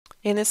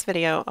In this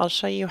video, I'll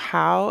show you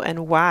how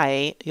and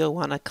why you'll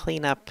want to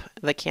clean up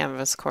the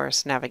Canvas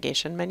course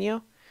navigation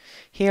menu.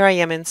 Here I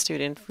am in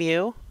Student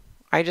View.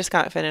 I just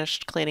got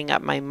finished cleaning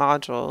up my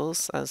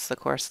modules as the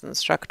course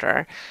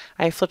instructor.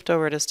 I flipped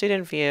over to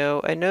Student View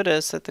and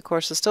noticed that the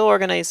course is still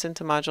organized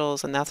into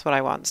modules, and that's what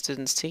I want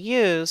students to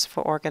use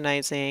for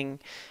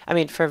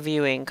for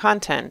viewing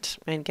content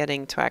and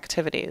getting to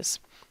activities.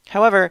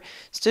 However,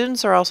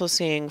 students are also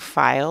seeing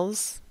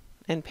files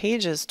and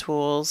pages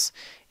tools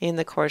in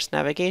the course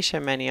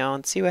navigation menu,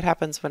 and see what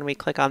happens when we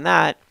click on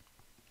that.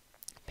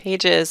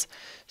 Pages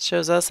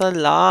shows us a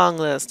long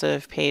list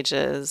of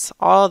pages,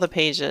 all the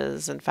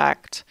pages, in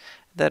fact,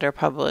 that are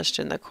published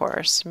in the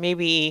course.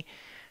 Maybe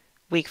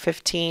week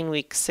 15,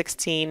 week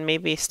 16,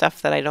 maybe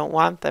stuff that I don't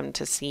want them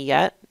to see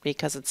yet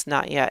because it's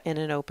not yet in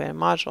an open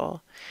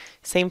module.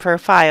 Same for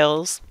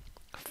files.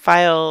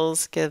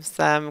 Files gives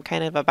them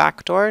kind of a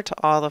backdoor to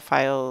all the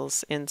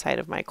files inside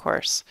of my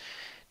course,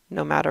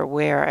 no matter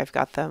where I've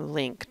got them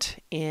linked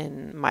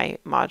in my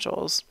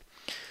modules.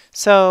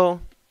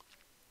 So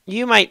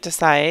you might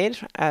decide,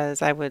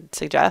 as I would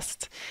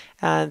suggest,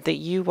 that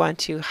you want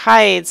to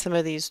hide some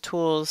of these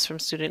tools from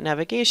student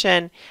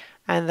navigation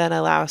and then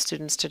allow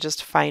students to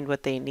just find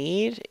what they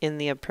need in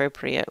the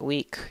appropriate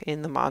week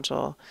in the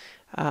module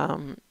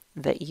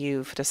that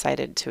you've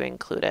decided to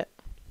include it.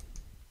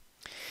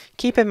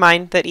 Keep in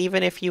mind that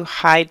even if you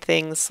hide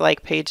things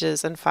like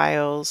pages and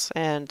files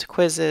and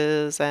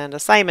quizzes and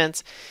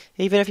assignments,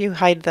 even if you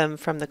hide them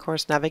from the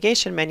course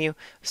navigation menu,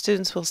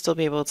 students will still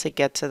be able to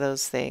get to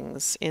those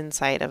things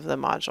inside of the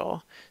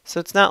module.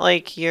 So it's not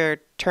like you're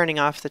turning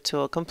off the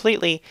tool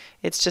completely,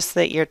 it's just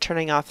that you're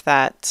turning off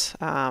that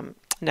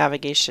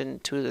navigation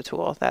to the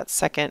tool, that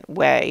second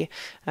way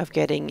of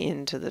getting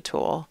into the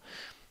tool.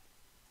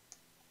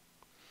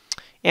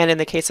 And in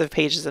the case of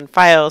pages and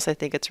files, I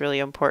think it's really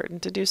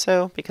important to do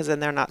so because then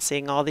they're not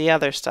seeing all the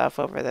other stuff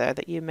over there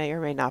that you may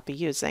or may not be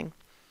using.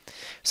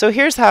 So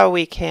here's how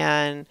we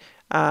can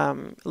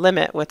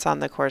limit what's on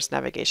the course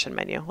navigation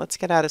menu. Let's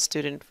get out of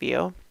Student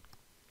View.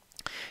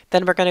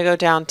 Then we're going to go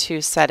down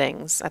to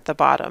Settings at the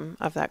bottom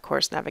of that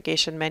course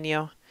navigation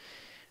menu.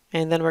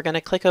 And then we're going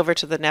to click over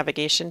to the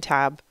Navigation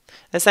tab.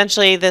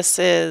 Essentially, this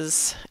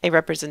is a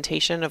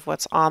representation of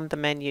what's on the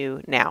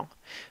menu now.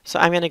 So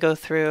I'm going to go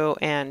through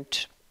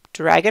and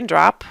drag and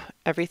drop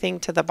everything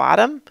to the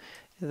bottom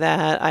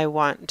that I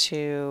want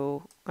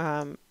to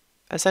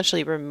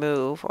essentially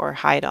remove or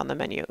hide on the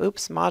menu.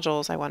 Oops,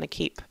 modules I want to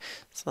keep.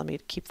 So let me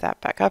keep that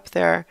back up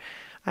there.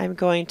 I'm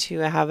going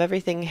to have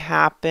everything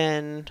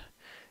happen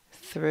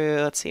through,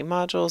 let's see,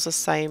 modules,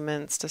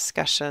 assignments,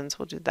 discussions.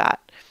 We'll do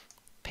that.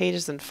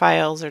 Pages and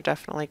files are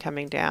definitely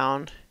coming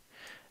down.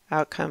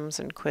 Outcomes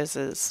and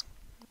quizzes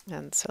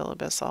and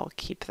syllabus I'll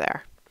keep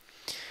there.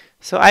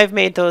 So I've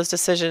made those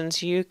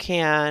decisions. You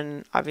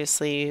can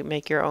obviously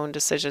make your own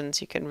decisions.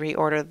 You can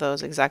reorder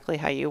those exactly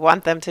how you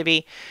want them to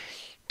be.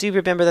 Do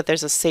remember that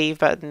there's a save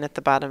button at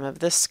the bottom of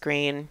this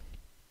screen.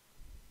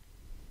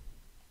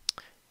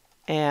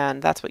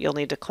 And that's what you'll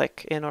need to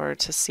click in order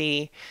to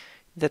see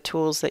the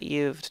tools that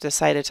you've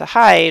decided to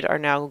hide are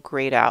now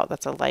grayed out.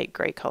 That's a light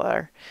gray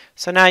color.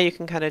 So now you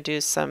can kind of do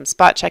some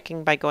spot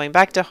checking by going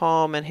back to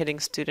home and hitting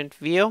Student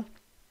View.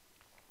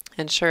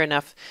 And sure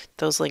enough,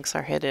 those links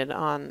are hidden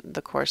on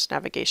the course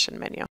navigation menu.